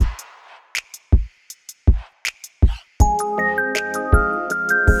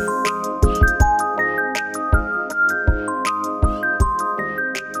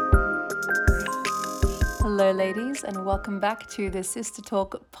welcome back to the Sister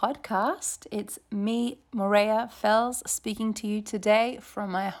Talk podcast. It's me, Morea Fells, speaking to you today from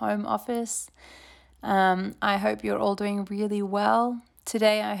my home office. I hope you're all doing really well.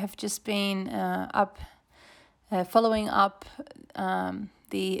 Today I have just been following up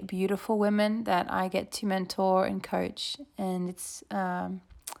the beautiful women that I get to mentor and coach, and it's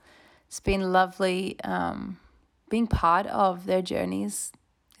been lovely being part of their journeys.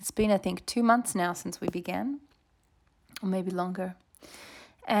 It's been, I think, 2 months now since we began, or maybe longer.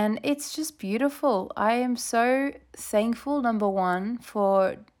 And it's just beautiful. I am so thankful, number one,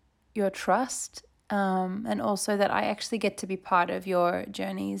 for your trust, and also that I actually get to be part of your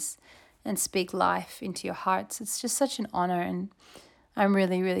journeys and speak life into your hearts. It's just such an honor, and I'm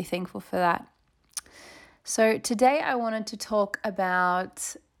really, really thankful for that. So today I wanted to talk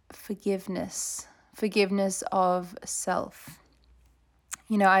about forgiveness of self.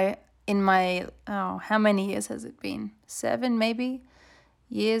 You know, in my, how many years has it been? 7 maybe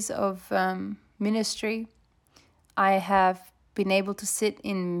years of ministry. I have been able to sit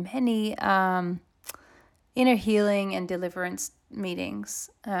in many inner healing and deliverance meetings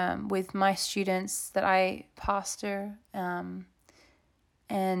with my students that I pastor,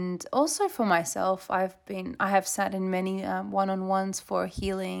 and also for myself. I have sat in many one-on-ones for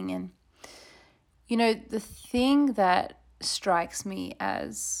healing, and you know, the thing that strikes me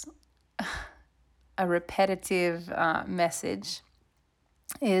as a repetitive message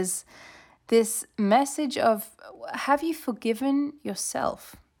is this message of, have you forgiven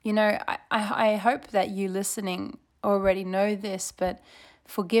yourself? You know, I hope that you listening already know this, but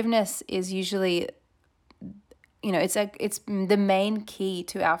forgiveness is usually, you know, it's the main key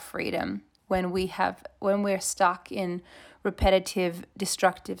to our freedom when we're stuck in repetitive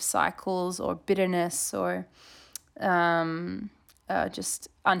destructive cycles or bitterness or just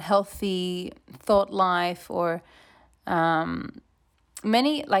unhealthy thought life, or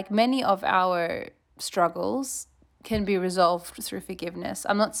many of our struggles can be resolved through forgiveness.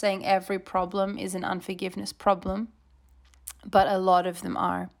 I'm not saying every problem is an unforgiveness problem, but a lot of them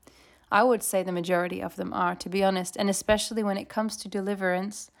are. I would say the majority of them are, to be honest, and especially when it comes to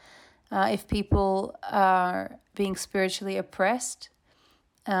deliverance. If people are being spiritually oppressed,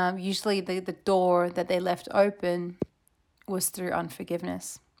 usually the door that they left open was through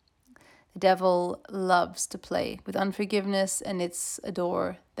unforgiveness. The devil loves to play with unforgiveness, and it's a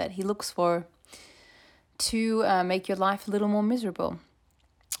door that he looks for to make your life a little more miserable.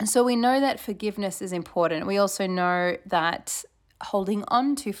 And so we know that forgiveness is important. We also know that holding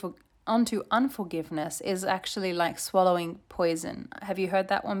on to unforgiveness is actually like swallowing poison. Have you heard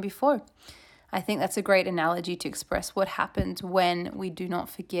that one before? I think that's a great analogy to express what happens when we do not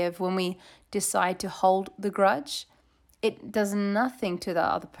forgive, when we decide to hold the grudge. It does nothing to the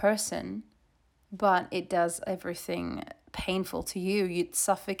other person, but it does everything painful to you. It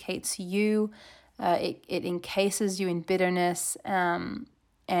suffocates you. It encases you in bitterness, and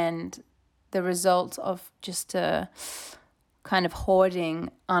the result of just kind of hoarding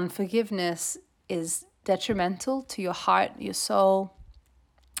unforgiveness is detrimental to your heart, your soul,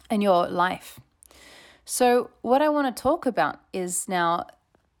 and your life. So what I want to talk about is now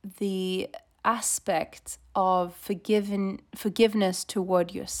the aspect of forgiveness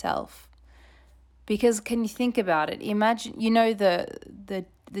toward yourself. Because can you think about it? Imagine, you know, the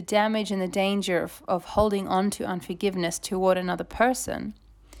damage and the danger of holding on to unforgiveness toward another person.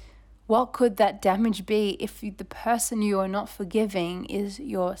 What could that damage be if the person you are not forgiving is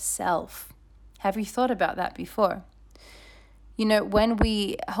yourself? Have you thought about that before? You know, when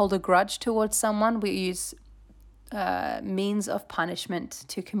we hold a grudge towards someone, we use means of punishment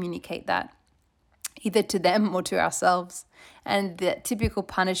to communicate that, either to them or to ourselves. And the typical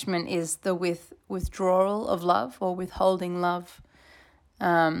punishment is the withdrawal of love or withholding love.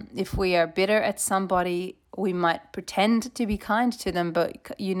 If we are bitter at somebody, we might pretend to be kind to them,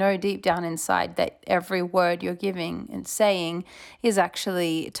 but you know deep down inside that every word you're giving and saying is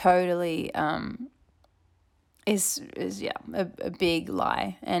actually totally a big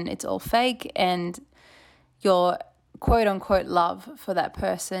lie, and it's all fake, and your quote unquote love for that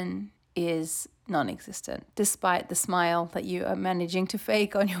person is non-existent, despite the smile that you are managing to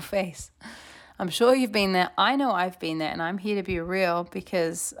fake on your face. I'm sure you've been there. I know I've been there, and I'm here to be real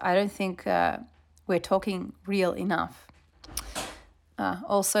because I don't think we're talking real enough.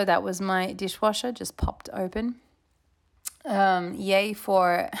 Also, that was my dishwasher just popped open. Yay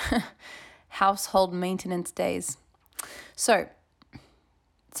for household maintenance days. So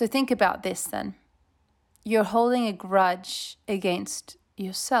think about this then. You're holding a grudge against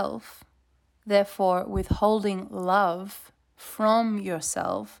yourself, therefore withholding love from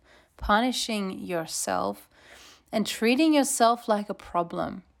yourself, punishing yourself, and treating yourself like a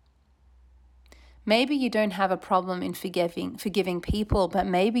problem. Maybe you don't have a problem in forgiving people, but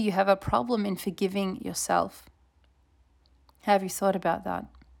maybe you have a problem in forgiving yourself. Have you thought about that?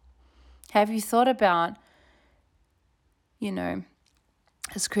 Have you thought about,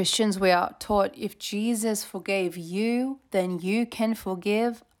 as Christians, we are taught if Jesus forgave you, then you can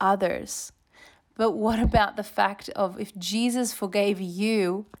forgive others. But what about the fact of if Jesus forgave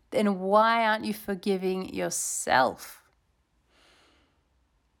you, then why aren't you forgiving yourself?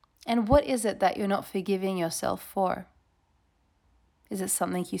 And what is it that you're not forgiving yourself for? Is it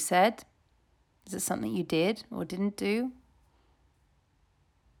something you said? Is it something you did or didn't do?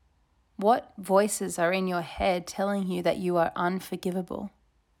 What voices are in your head telling you that you are unforgivable?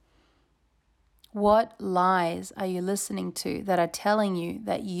 What lies are you listening to that are telling you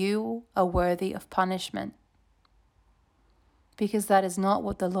that you are worthy of punishment? Because that is not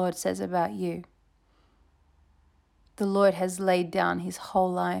what the Lord says about you. The Lord has laid down his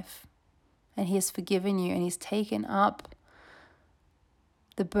whole life, and he has forgiven you, and he's taken up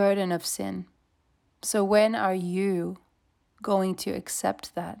the burden of sin. So when are you going to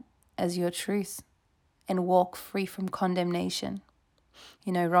accept that as your truth and walk free from condemnation?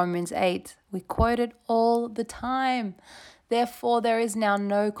 Romans 8, we quote it all the time. Therefore, there is now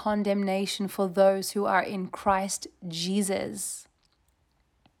no condemnation for those who are in Christ Jesus.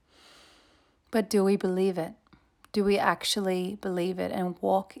 But do we believe it? Do we actually believe it and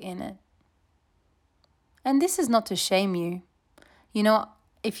walk in it? And this is not to shame you.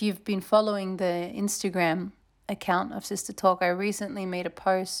 If you've been following the Instagram account of Sister Talk, I recently made a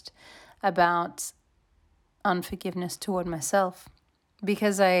post about unforgiveness toward myself.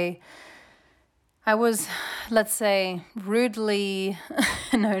 Because I was, let's say, rudely,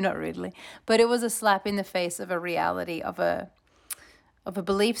 no, not rudely, but it was a slap in the face of a reality of a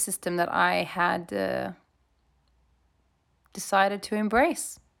belief system that I had decided to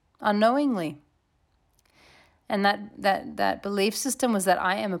embrace unknowingly. And that belief system was that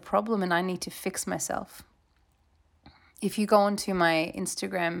I am a problem and I need to fix myself. If you go onto my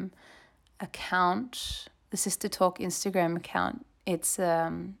Instagram account, the Sister Talk Instagram account, it's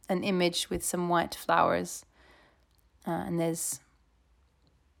an image with some white flowers, and there's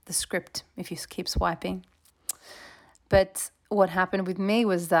the script if you keep swiping. But what happened with me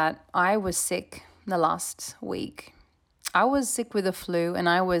was that I was sick the last week. I was sick with the flu, and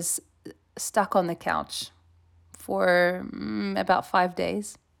I was stuck on the couch for about 5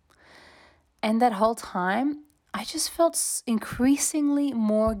 days. And that whole time, I just felt increasingly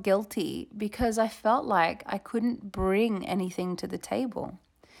more guilty because I felt like I couldn't bring anything to the table.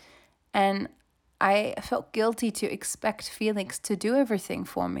 And I felt guilty to expect Felix to do everything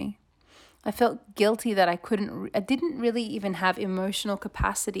for me. I felt guilty that I didn't really even have emotional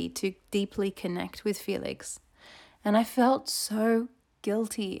capacity to deeply connect with Felix. And I felt so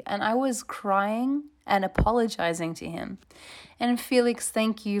guilty, and I was crying and apologizing to him. And Felix,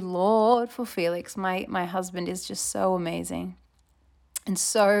 thank you, Lord, for Felix. My husband is just so amazing and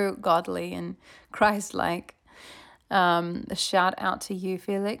so godly and Christ-like. A shout out to you,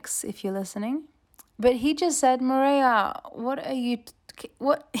 Felix, if you're listening. But he just said, Maria, what are you...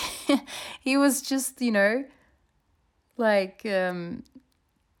 what? He was just,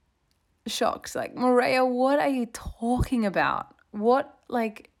 shocked. Like, Maria, what are you talking about? Why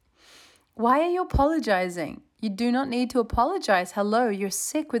are you apologizing? You do not need to apologize. Hello, you're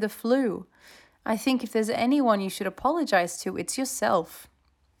sick with a flu. I think if there's anyone you should apologize to, it's yourself.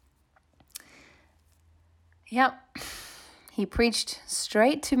 Yep, he preached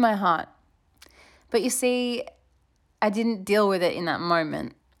straight to my heart. But you see, I didn't deal with it in that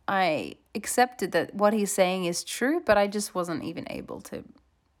moment. I accepted that what he's saying is true, but I just wasn't even able to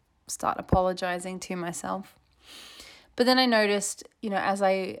start apologizing to myself. But then I noticed, as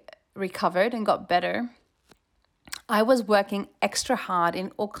I recovered and got better, I was working extra hard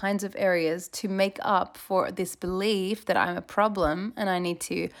in all kinds of areas to make up for this belief that I'm a problem and I need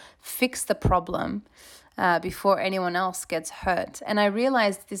to fix the problem before anyone else gets hurt. And I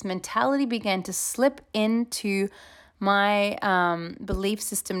realized this mentality began to slip into my belief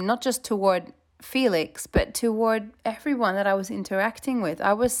system, not just toward Felix, but toward everyone that I was interacting with.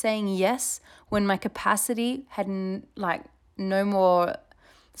 I was saying yes when my capacity had no more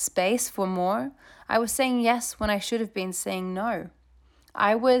space for more. I was saying yes when I should have been saying no.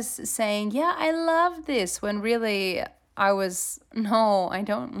 I was saying, yeah, I love this, when really no, I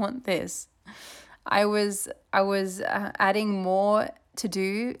don't want this. I was adding more to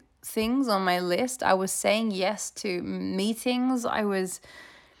do things on my list. I was saying yes to meetings. I was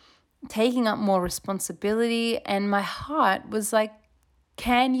taking up more responsibility, and my heart was like,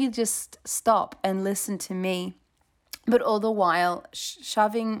 can you just stop and listen to me? but all the while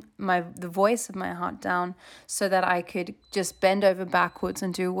shoving the voice of my heart down so that I could just bend over backwards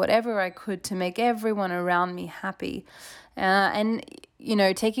and do whatever I could to make everyone around me happy. And,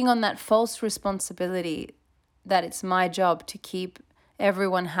 taking on that false responsibility that it's my job to keep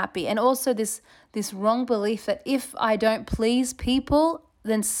everyone happy. And also this wrong belief that if I don't please people,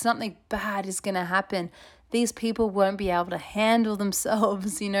 then something bad is going to happen. These people won't be able to handle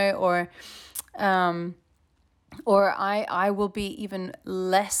themselves, or I will be even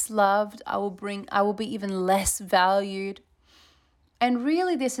less loved. I will be even less valued. And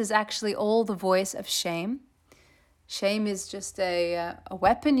really, this is actually all the voice of shame. Shame is just a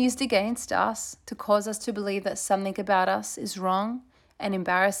weapon used against us to cause us to believe that something about us is wrong and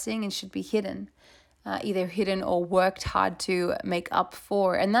embarrassing and should be hidden, either hidden or worked hard to make up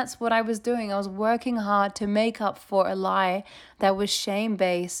for. And that's what I was doing. I was working hard to make up for a lie that was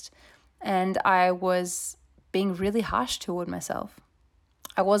shame-based, and I was being really harsh toward myself.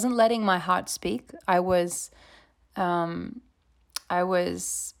 I wasn't letting my heart speak. I was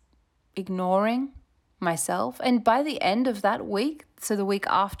ignoring myself. And by the end of that week, so the week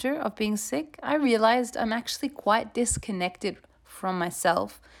after of being sick, I realized I'm actually quite disconnected from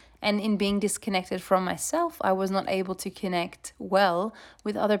myself. And in being disconnected from myself, I was not able to connect well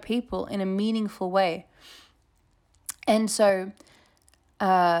with other people in a meaningful way. And so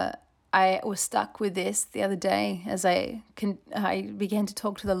I was stuck with this the other day as I began to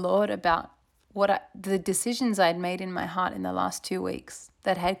talk to the Lord about the decisions I'd made in my heart in the last 2 weeks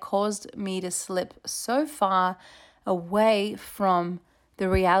that had caused me to slip so far away from the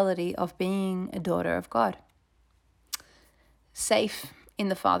reality of being a daughter of God, safe in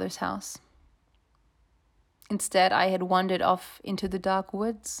the Father's house. Instead, I had wandered off into the dark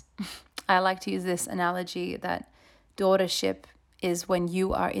woods. I like to use this analogy that daughtership is when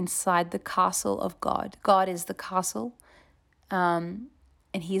you are inside the castle of God. God is the castle, and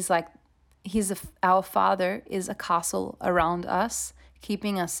our Father is a castle around us,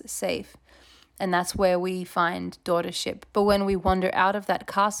 keeping us safe. And that's where we find daughtership. But when we wander out of that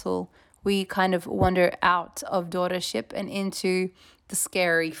castle, we kind of wander out of daughtership and into the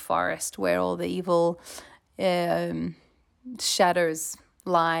scary forest where all the evil shadows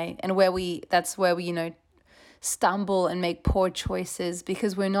lie, and that's where we stumble and make poor choices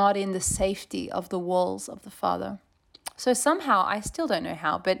because we're not in the safety of the walls of the Father. So somehow, I still don't know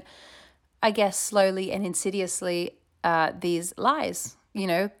how, but I guess slowly and insidiously, these lies,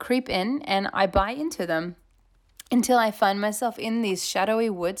 creep in, and I buy into them until I find myself in these shadowy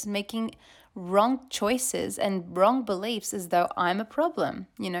woods making wrong choices and wrong beliefs as though I'm a problem,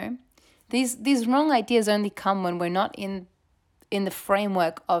 These wrong ideas only come when we're not in the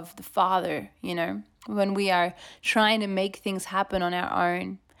framework of the Father, when we are trying to make things happen on our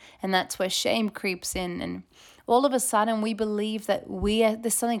own. And that's where shame creeps in, and all of a sudden we believe that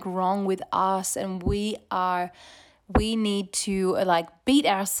there's something wrong with us, and we need to beat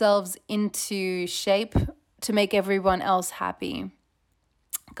ourselves into shape to make everyone else happy.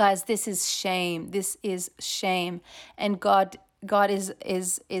 Guys, this is shame. This is shame. And God is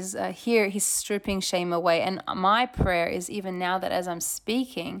here. He's stripping shame away. And my prayer is, even now that as I'm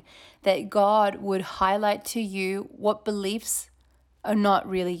speaking, that God would highlight to you what beliefs are not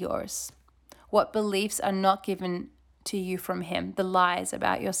really yours, what beliefs are not given to you from Him, the lies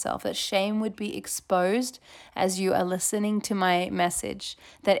about yourself, that shame would be exposed as you are listening to my message,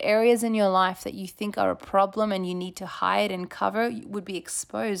 that areas in your life that you think are a problem and you need to hide and cover would be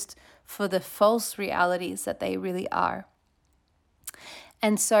exposed for the false realities that they really are.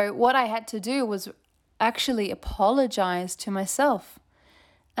 And so what I had to do was actually apologize to myself.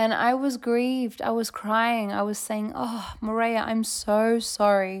 And I was grieved. I was crying. I was saying, "Oh, Maria, I'm so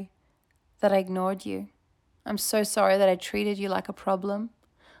sorry that I ignored you. I'm so sorry that I treated you like a problem.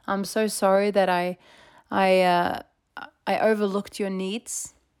 I'm so sorry that I overlooked your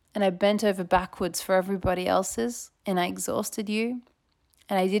needs, and I bent over backwards for everybody else's, and I exhausted you,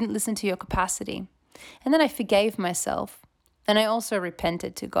 and I didn't listen to your capacity." And then I forgave myself. And I also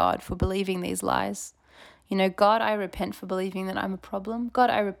repented to God for believing these lies. God, I repent for believing that I'm a problem. God,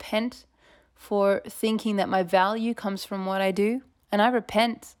 I repent for thinking that my value comes from what I do. And I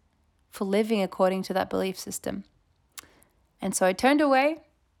repent for living according to that belief system. And so I turned away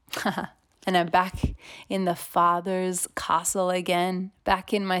and I'm back in the Father's castle again,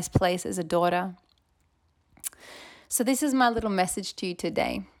 back in my place as a daughter. So this is my little message to you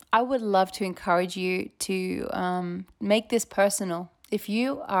today. I would love to encourage you to make this personal. If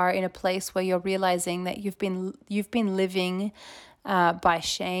you are in a place where you're realizing that you've been living by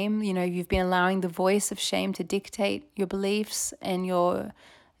shame, you've been allowing the voice of shame to dictate your beliefs and your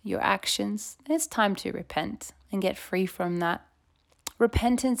actions, it's time to repent and get free from that.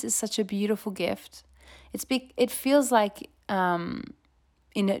 Repentance is such a beautiful gift. It feels like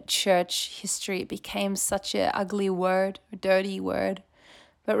in a church history it became such a ugly word, a dirty word.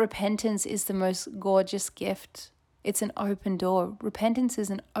 But repentance is the most gorgeous gift. It's an open door. Repentance is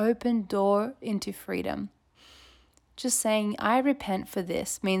an open door into freedom. Just saying, I repent for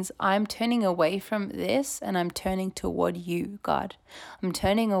this means I'm turning away from this and I'm turning toward you, God. I'm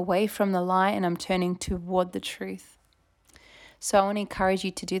turning away from the lie and I'm turning toward the truth. So I want to encourage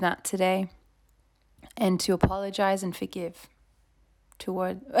you to do that today and to apologize and forgive.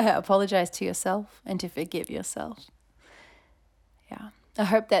 Apologize to yourself and to forgive yourself. Yeah. I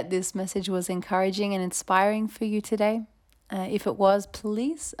hope that this message was encouraging and inspiring for you today. If it was,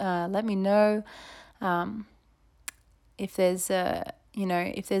 please let me know. If there's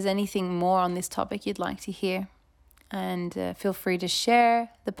if there's anything more on this topic you'd like to hear, and feel free to share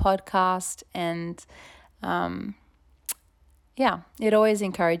the podcast. And it always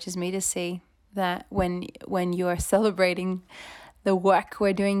encourages me to see that when you are celebrating the work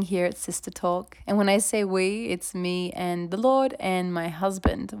we're doing here at Sister Talk. And when I say we, it's me and the Lord and my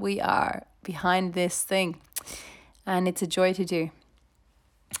husband. We are behind this thing, and it's a joy to do.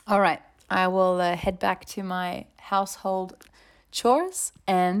 All right, I will head back to my household chores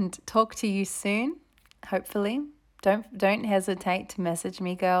and talk to you soon, hopefully. Don't hesitate to message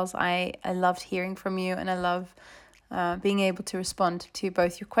me, girls. I loved hearing from you, and I love being able to respond to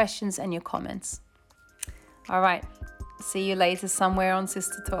both your questions and your comments. All right. See you later somewhere on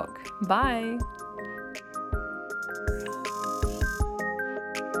Sister Talk. Bye.